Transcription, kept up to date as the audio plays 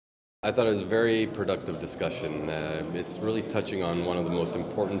I thought it was a very productive discussion. It's really touching on one of the most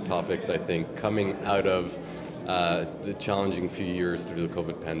important topics, I think, coming out of the challenging few years through the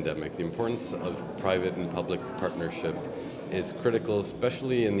COVID pandemic. The importance of private and public partnership is critical,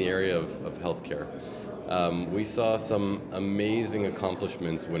 especially in the area of healthcare. We saw some amazing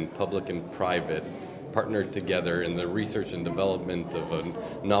accomplishments when public and private partnered together in the research and development of a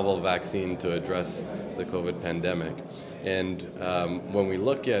novel vaccine to address the COVID pandemic. And when we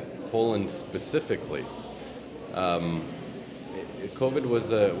look at Poland specifically, COVID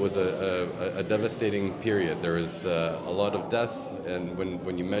was a devastating period. There was a lot of deaths, and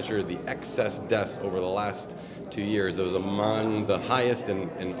when you measure the excess deaths over the last 2 years, it was among the highest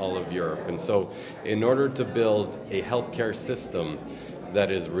in all of Europe. And so in order to build a healthcare system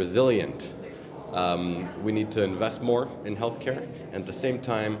that is resilient, we need to invest more in healthcare and at the same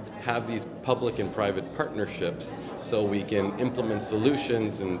time have these public and private partnerships so we can implement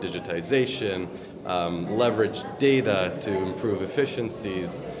solutions in digitization, leverage data to improve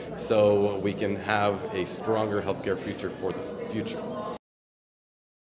efficiencies so we can have a stronger healthcare future for the future.